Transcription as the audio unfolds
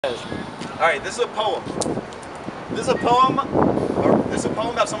Alright, this is a poem. This is a poem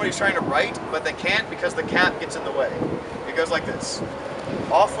about somebody who's trying to write, but they can't because the cap gets in the way. It goes like this.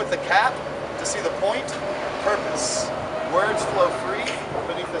 Off with the cap to see the point, purpose. Words flow free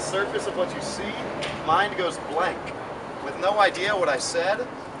beneath the surface of what you see. Mind goes blank. With no idea what I said,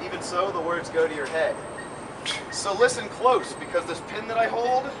 even so the words go to your head. So listen close, because this pen that I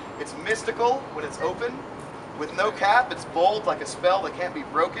hold, it's mystical when it's open. With no cap, it's bold like a spell that can't be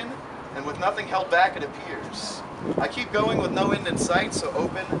broken, and with nothing held back, it appears. I keep going with no end in sight, so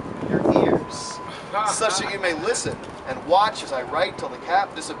open your ears, such that you may listen and watch as I write till the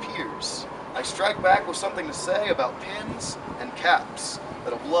cap disappears. I strike back with something to say about pens and caps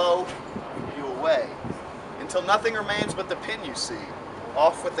that'll blow you away, until nothing remains but the pen you see.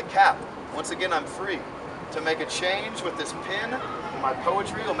 Off with the cap. Once again, I'm free to make a change with this pen. My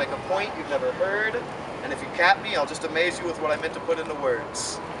poetry will make a point you've never heard. And if you cap me, I'll just amaze you with what I meant to put into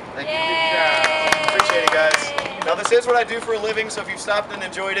words. Thank you. Appreciate it, guys. Now, this is what I do for a living, so if you've stopped and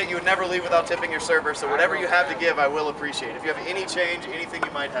enjoyed it, you would never leave without tipping your server. So whatever you have to give, I will appreciate. If you have any change, anything you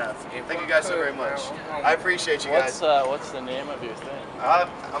might have. Thank you guys so very much. I appreciate you guys. What's the name of your thing?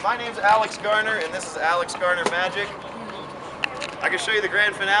 My name's Alex Garner, and this is Alex Garner Magic. I can show you the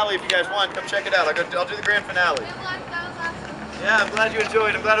grand finale if you guys want. Come check it out. I'll do the grand finale. Yeah, I'm glad you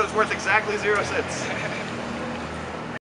enjoyed. I'm glad it was worth exactly 0 cents.